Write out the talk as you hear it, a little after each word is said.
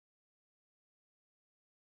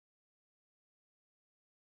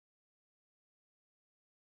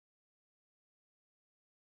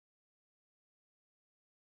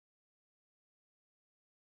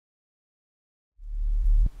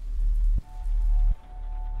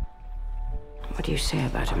What do you say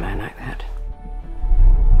about a man like that?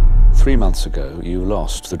 3 months ago, you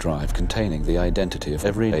lost the drive containing the identity of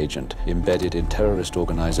every agent embedded in terrorist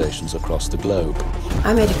organizations across the globe.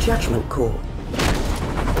 I made a judgment call.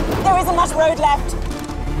 There isn't much road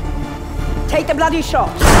left. Take the bloody shot.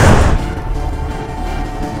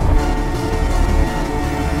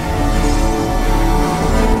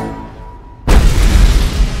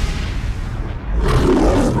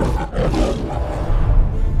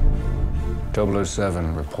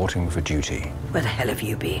 .007, reporting for duty. Where the hell have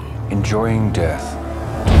you been? Enjoying death.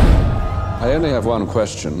 I only have one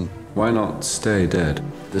question. Why not stay dead?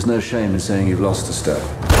 There's no shame in saying you've lost a step.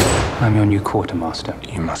 I'm your new quartermaster.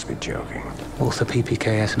 You must be joking. Author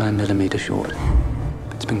PPKS 9mm short.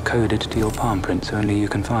 It's been coded to your palm print, so only you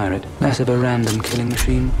can fire it. Less of a random killing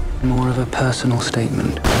machine, more of a personal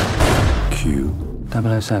statement. Q.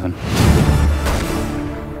 007.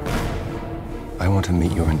 I want to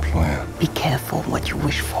meet your employer. Be careful what you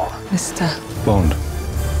wish for. Mr. Bond.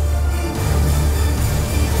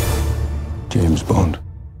 James Bond.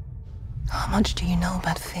 How much do you know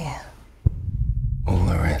about fear? All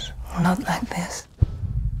there is. Not like this.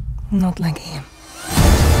 Not like him.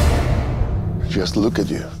 Just look at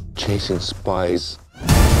you, chasing spies.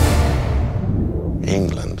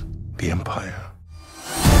 England, the Empire.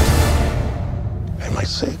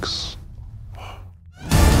 MI6.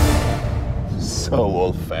 So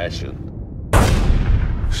old-fashioned.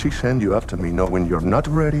 She sent you after me knowing you're not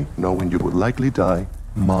ready, knowing you would likely die.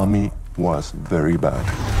 Mommy was very bad.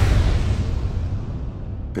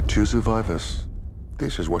 The two survivors.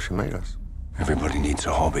 This is what she made us. Everybody needs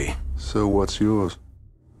a hobby. So what's yours?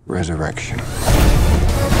 Resurrection.